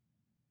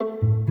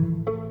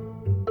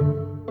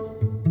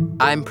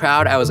I'm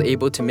proud I was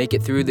able to make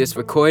it through this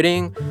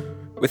recording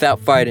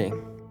without fighting.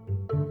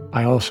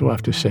 I also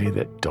have to say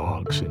that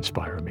dogs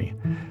inspire me.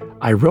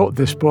 I wrote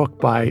this book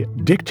by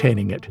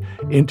dictating it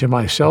into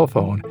my cell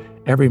phone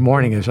every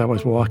morning as I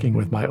was walking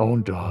with my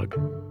own dog.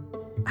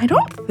 I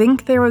don't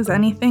think there was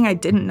anything I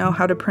didn't know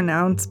how to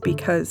pronounce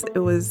because it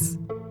was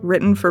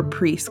written for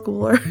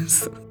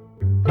preschoolers.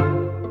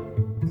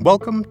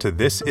 Welcome to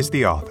This is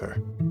the Author,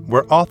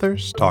 where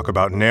authors talk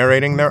about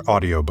narrating their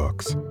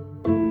audiobooks.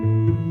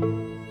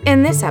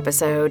 In this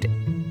episode,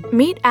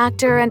 meet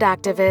actor and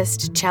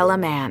activist Chella,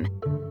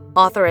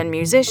 author and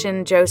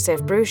musician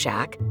Joseph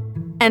Bruchac,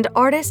 and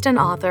artist and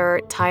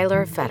author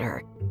Tyler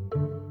Fetter.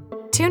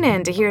 Tune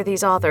in to hear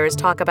these authors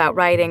talk about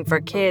writing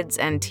for kids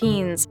and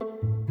teens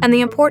and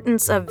the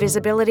importance of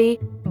visibility,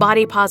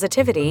 body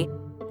positivity,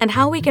 and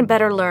how we can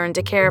better learn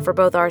to care for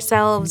both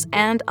ourselves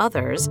and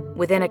others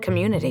within a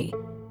community.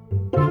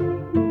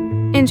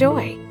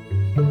 Enjoy.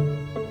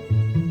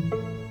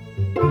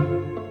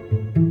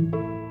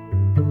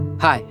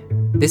 Hi,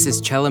 this is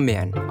Chella,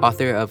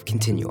 author of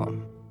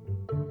Continuum.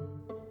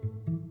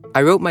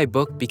 I wrote my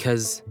book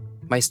because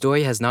my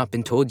story has not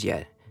been told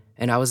yet,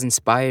 and I was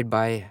inspired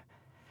by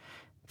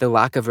the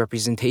lack of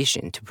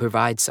representation to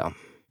provide some.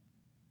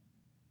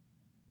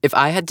 If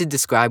I had to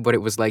describe what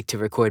it was like to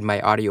record my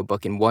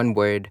audiobook in one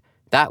word,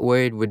 that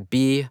word would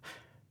be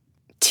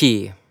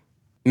tea,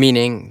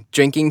 meaning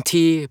drinking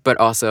tea, but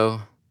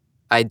also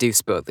I do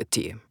spill the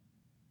tea.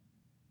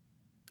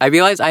 I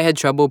realized I had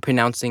trouble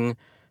pronouncing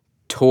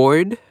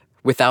toward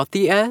without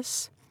the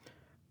S.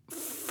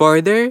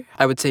 Farther,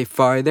 I would say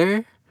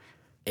farther.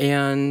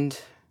 And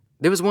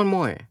there was one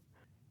more.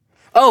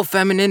 Oh,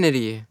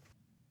 femininity.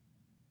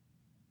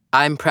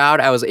 I'm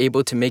proud I was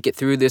able to make it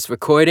through this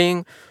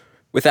recording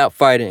without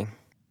fighting.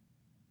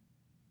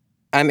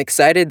 I'm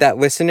excited that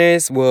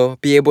listeners will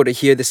be able to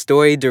hear the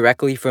story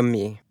directly from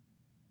me.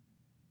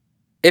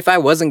 If I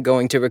wasn't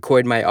going to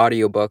record my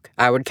audiobook,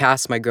 I would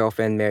cast my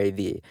girlfriend Mary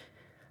V.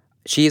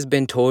 She has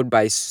been told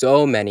by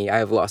so many I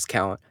have lost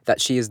count that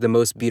she is the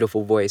most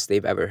beautiful voice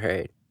they've ever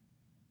heard.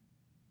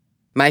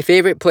 My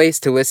favorite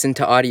place to listen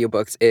to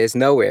audiobooks is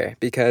nowhere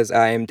because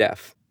I am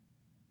deaf.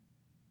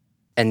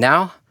 And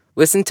now,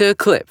 listen to a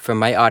clip from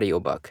my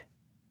audiobook.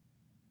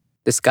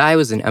 The sky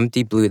was an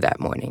empty blue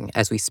that morning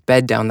as we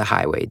sped down the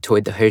highway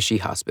toward the Hershey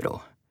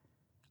Hospital.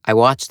 I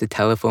watched the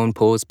telephone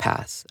poles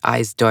pass,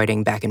 eyes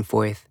darting back and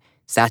forth,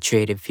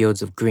 saturated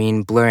fields of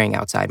green blurring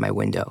outside my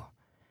window.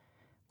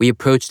 We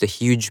approached a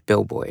huge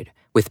billboard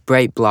with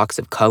bright blocks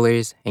of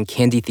colors and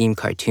candy-themed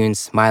cartoons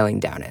smiling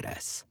down at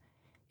us.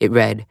 It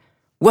read,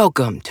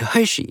 "Welcome to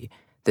Hershey,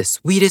 the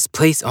sweetest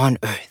place on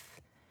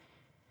earth."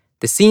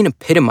 The scene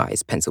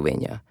epitomized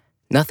Pennsylvania,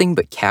 nothing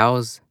but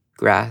cows,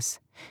 grass,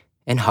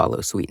 and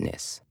hollow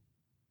sweetness.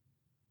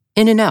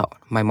 In and out,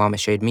 my mom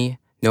assured me,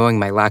 knowing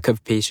my lack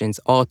of patience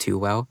all too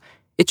well.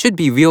 It should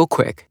be real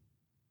quick.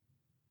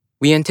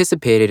 We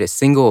anticipated a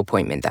single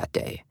appointment that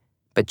day,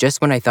 but just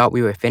when I thought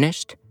we were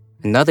finished,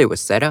 another was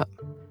set up.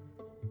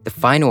 The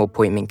final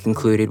appointment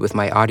concluded with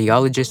my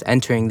audiologist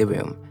entering the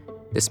room,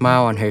 the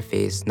smile on her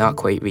face not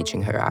quite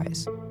reaching her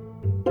eyes.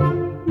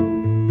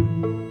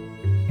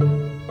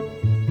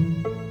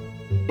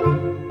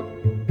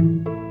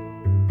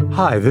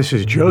 Hi, this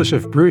is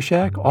Joseph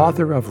Bruchac,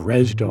 author of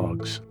Res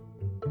Dogs.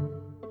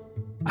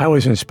 I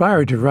was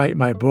inspired to write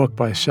my book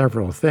by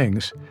several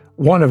things.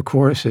 One, of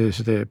course, is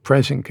the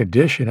present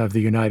condition of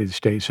the United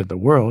States and the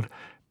world,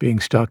 being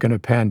stuck in a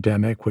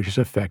pandemic which has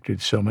affected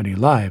so many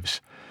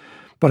lives.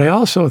 But I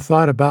also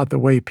thought about the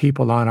way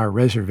people on our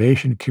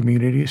reservation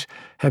communities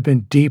have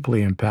been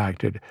deeply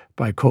impacted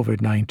by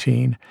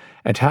COVID-19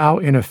 and how,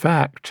 in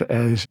effect,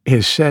 as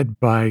is said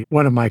by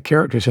one of my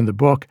characters in the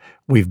book,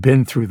 we've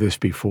been through this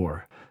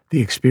before. The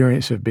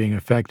experience of being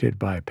affected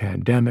by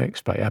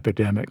pandemics, by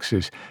epidemics,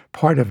 is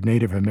part of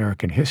Native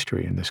American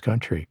history in this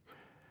country.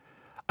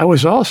 I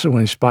was also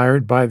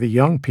inspired by the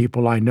young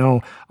people I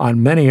know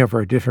on many of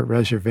our different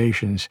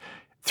reservations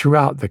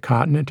throughout the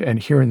continent and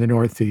here in the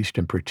Northeast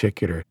in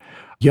particular.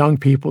 Young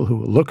people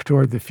who look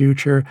toward the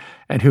future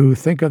and who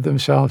think of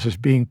themselves as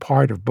being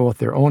part of both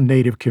their own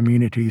native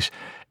communities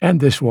and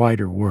this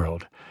wider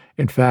world.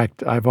 In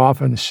fact, I've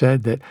often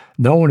said that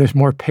no one is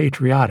more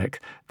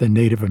patriotic than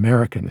Native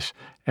Americans,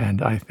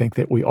 and I think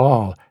that we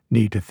all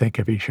need to think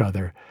of each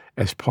other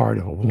as part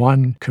of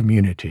one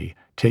community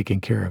taking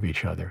care of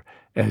each other,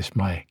 as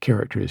my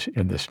characters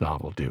in this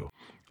novel do.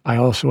 I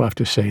also have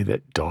to say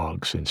that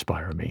dogs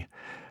inspire me.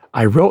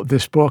 I wrote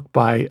this book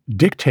by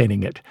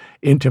dictating it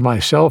into my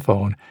cell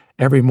phone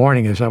every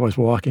morning as I was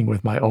walking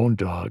with my own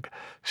dog.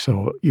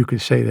 So you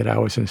could say that I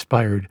was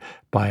inspired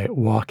by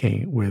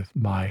walking with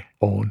my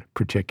own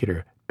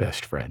particular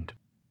best friend.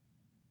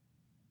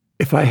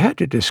 If I had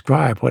to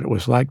describe what it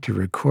was like to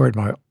record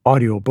my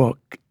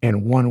audiobook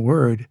in one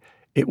word,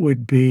 it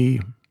would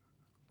be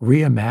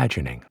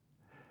reimagining.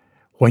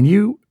 When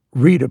you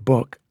read a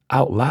book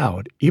out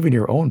loud, even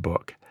your own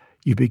book,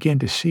 you begin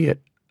to see it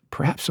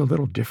perhaps a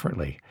little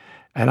differently.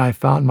 And I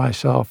found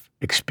myself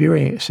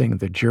experiencing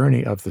the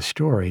journey of the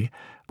story,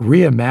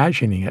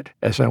 reimagining it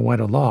as I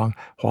went along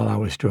while I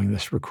was doing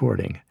this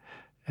recording.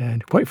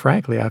 And quite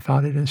frankly, I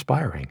found it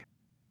inspiring.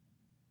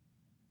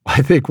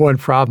 I think one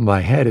problem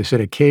I had is that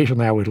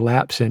occasionally I would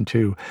lapse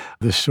into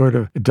the sort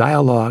of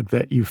dialogue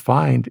that you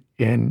find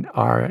in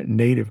our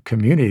native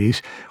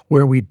communities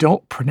where we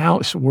don't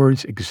pronounce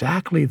words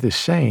exactly the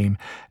same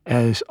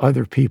as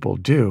other people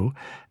do.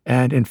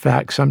 And in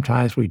fact,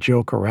 sometimes we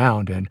joke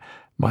around and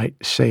might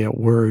say a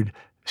word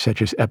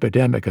such as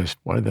epidemic as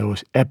one of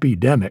those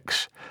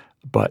epidemics.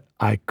 But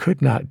I could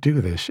not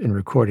do this in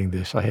recording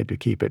this. I had to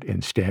keep it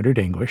in standard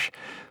English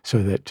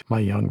so that my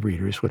young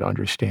readers would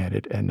understand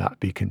it and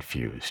not be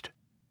confused.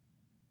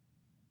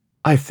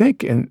 I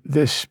think in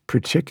this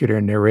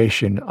particular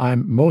narration,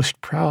 I'm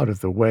most proud of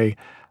the way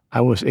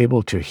I was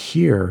able to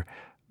hear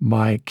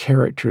my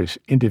characters'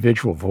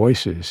 individual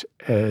voices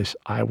as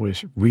I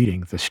was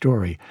reading the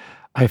story.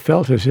 I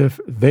felt as if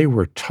they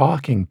were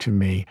talking to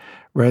me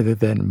rather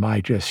than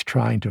my just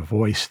trying to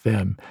voice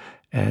them,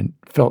 and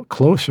felt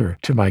closer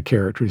to my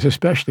characters,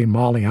 especially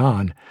Molly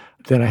Ann,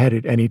 than I had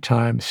at any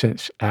time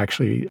since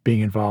actually being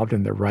involved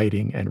in the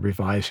writing and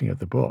revising of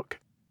the book.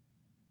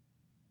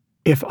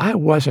 If I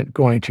wasn't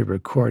going to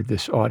record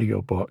this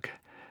audiobook,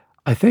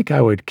 I think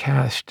I would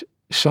cast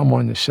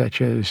someone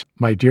such as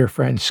my dear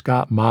friend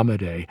Scott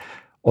Momaday.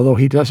 Although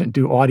he doesn't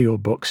do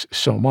audiobooks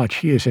so much,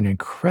 he is an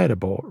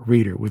incredible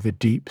reader with a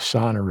deep,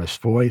 sonorous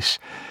voice.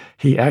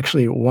 He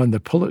actually won the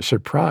Pulitzer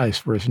Prize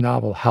for his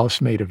novel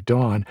Housemaid of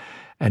Dawn,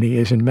 and he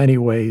is in many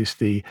ways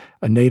a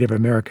Native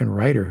American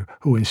writer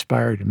who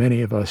inspired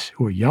many of us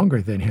who are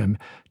younger than him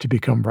to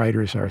become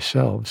writers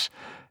ourselves.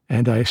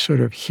 And I sort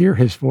of hear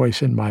his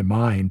voice in my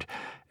mind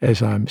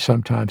as I'm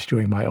sometimes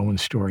doing my own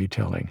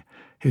storytelling,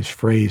 his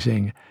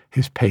phrasing,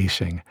 his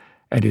pacing,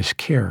 and his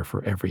care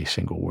for every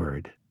single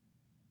word.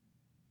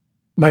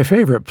 My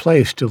favorite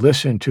place to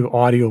listen to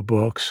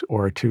audiobooks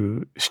or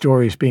to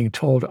stories being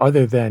told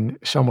other than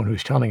someone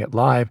who's telling it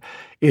live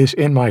is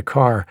in my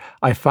car.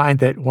 I find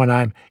that when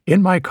I'm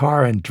in my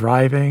car and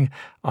driving,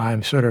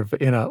 I'm sort of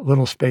in a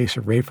little space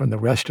away from the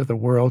rest of the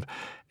world,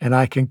 and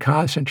I can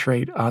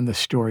concentrate on the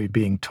story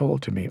being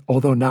told to me,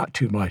 although not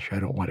too much. I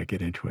don't want to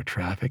get into a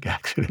traffic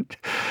accident.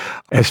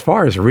 As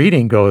far as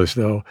reading goes,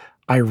 though,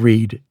 I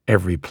read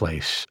every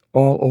place.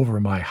 All over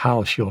my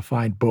house, you'll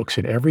find books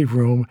in every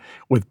room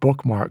with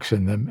bookmarks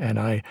in them, and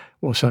I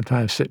will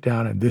sometimes sit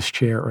down in this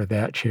chair or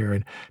that chair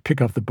and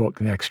pick up the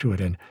book next to it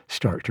and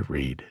start to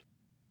read.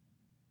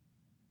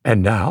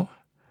 And now,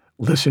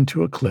 listen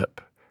to a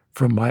clip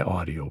from my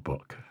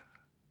audiobook.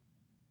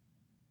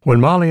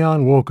 When Molly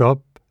Ann woke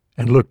up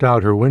and looked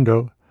out her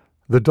window,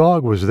 the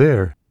dog was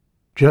there,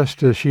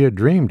 just as she had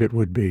dreamed it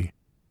would be.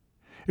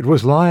 It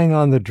was lying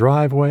on the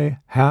driveway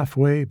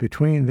halfway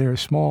between their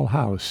small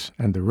house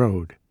and the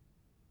road.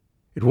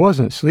 It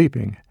wasn't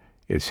sleeping.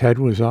 Its head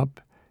was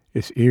up,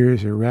 its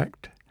ears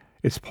erect,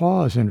 its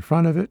paws in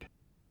front of it,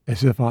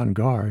 as if on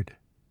guard.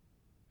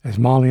 As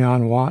Molly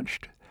Ann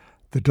watched,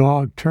 the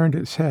dog turned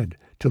its head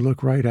to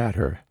look right at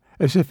her,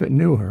 as if it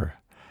knew her,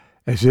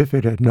 as if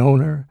it had known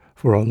her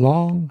for a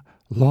long,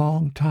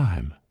 long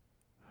time.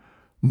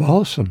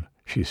 "Balsam,"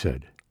 she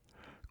said.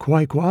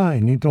 "Kwai kwai,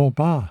 ni don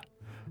pa.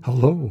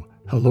 Hello,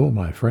 hello,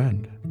 my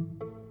friend."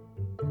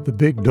 The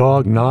big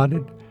dog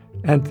nodded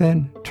and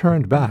then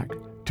turned back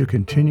to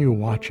continue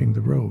watching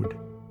the road.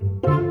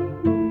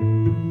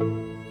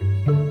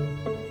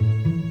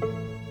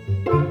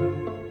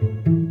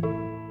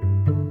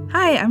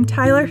 Hi, I'm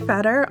Tyler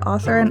Fetter,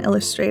 author and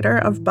illustrator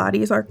of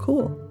Bodies Are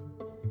Cool.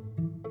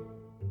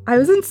 I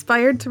was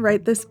inspired to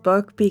write this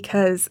book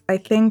because I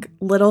think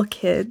little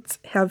kids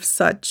have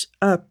such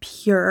a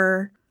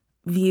pure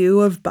view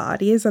of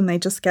bodies and they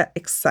just get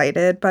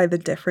excited by the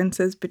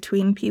differences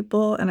between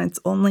people. And it's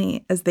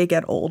only as they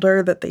get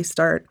older that they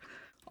start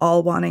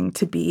all wanting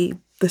to be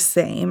the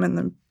same and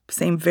the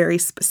same very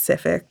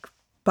specific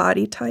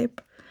body type.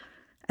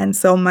 And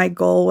so my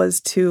goal was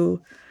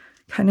to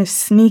kind of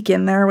sneak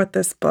in there with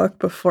this book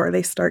before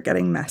they start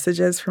getting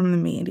messages from the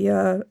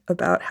media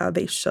about how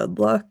they should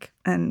look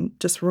and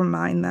just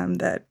remind them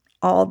that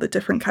all the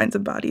different kinds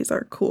of bodies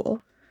are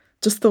cool,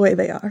 just the way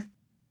they are.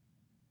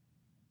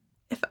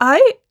 If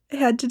I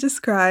had to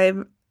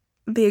describe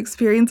the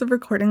experience of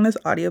recording this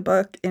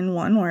audiobook in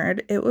one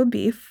word, it would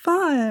be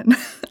fun.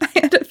 I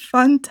had a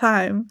fun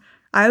time.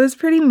 I was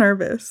pretty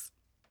nervous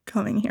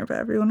coming here, but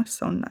everyone was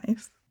so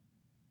nice.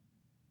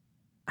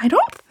 I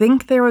don't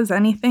think there was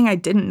anything I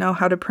didn't know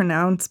how to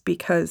pronounce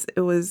because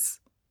it was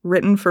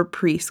written for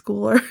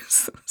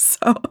preschoolers.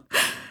 So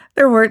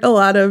there weren't a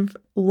lot of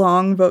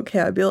long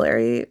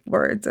vocabulary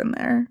words in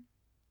there.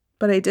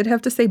 But I did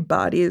have to say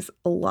bodies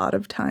a lot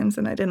of times,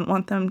 and I didn't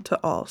want them to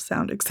all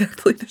sound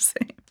exactly the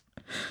same.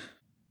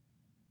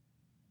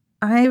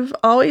 I've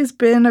always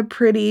been a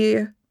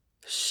pretty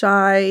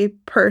shy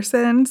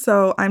person,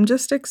 so I'm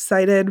just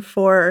excited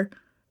for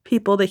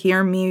people to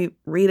hear me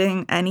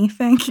reading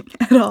anything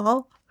at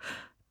all.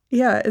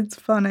 Yeah, it's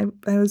fun.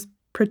 I was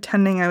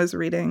pretending I was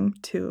reading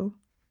to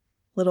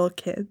little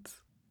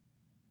kids.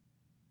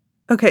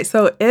 Okay,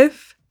 so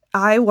if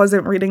I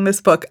wasn't reading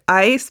this book.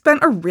 I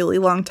spent a really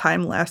long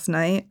time last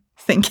night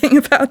thinking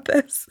about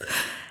this.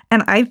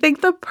 And I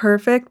think the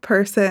perfect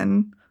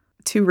person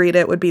to read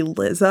it would be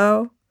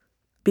Lizzo,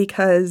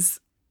 because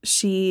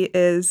she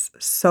is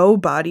so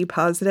body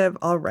positive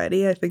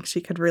already. I think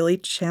she could really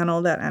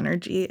channel that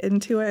energy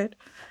into it.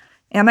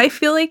 And I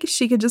feel like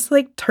she could just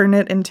like turn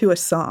it into a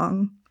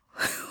song.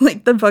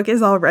 Like the book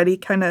is already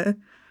kind of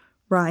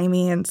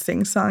rhymey and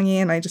sing-songy,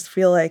 and I just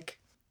feel like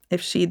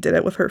if she did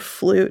it with her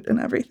flute and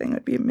everything, it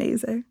would be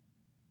amazing.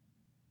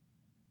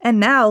 And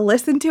now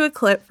listen to a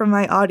clip from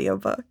my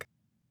audiobook.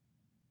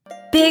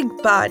 Big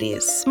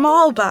bodies,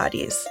 small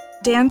bodies,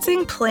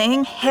 dancing,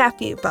 playing,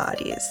 happy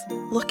bodies.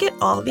 Look at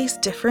all these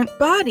different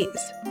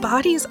bodies.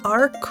 Bodies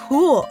are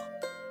cool.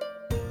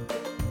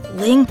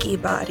 Lanky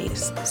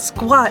bodies,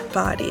 squat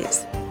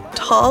bodies,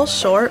 tall,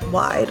 short,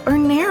 wide, or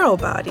narrow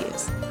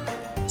bodies.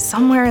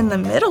 Somewhere in the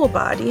middle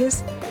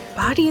bodies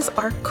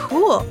are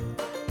cool.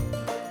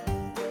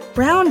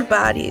 Round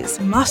bodies,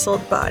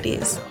 muscled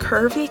bodies,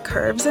 curvy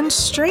curves, and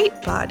straight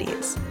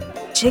bodies.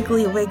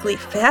 Jiggly wiggly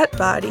fat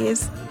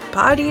bodies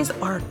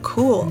are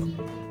cool.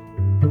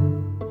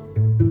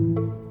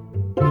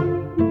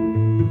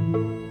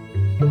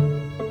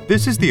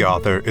 This is the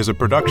Author is a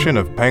production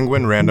of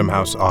Penguin Random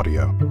House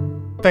Audio.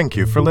 Thank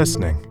you for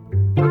listening.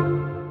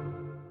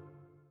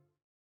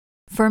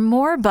 For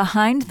more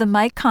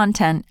behind-the-mic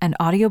content and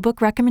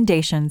audiobook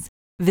recommendations,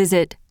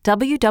 visit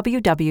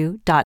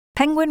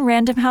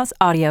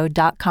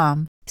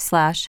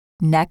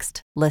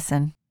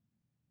www.penguinrandomhouseaudio.com/nextlisten.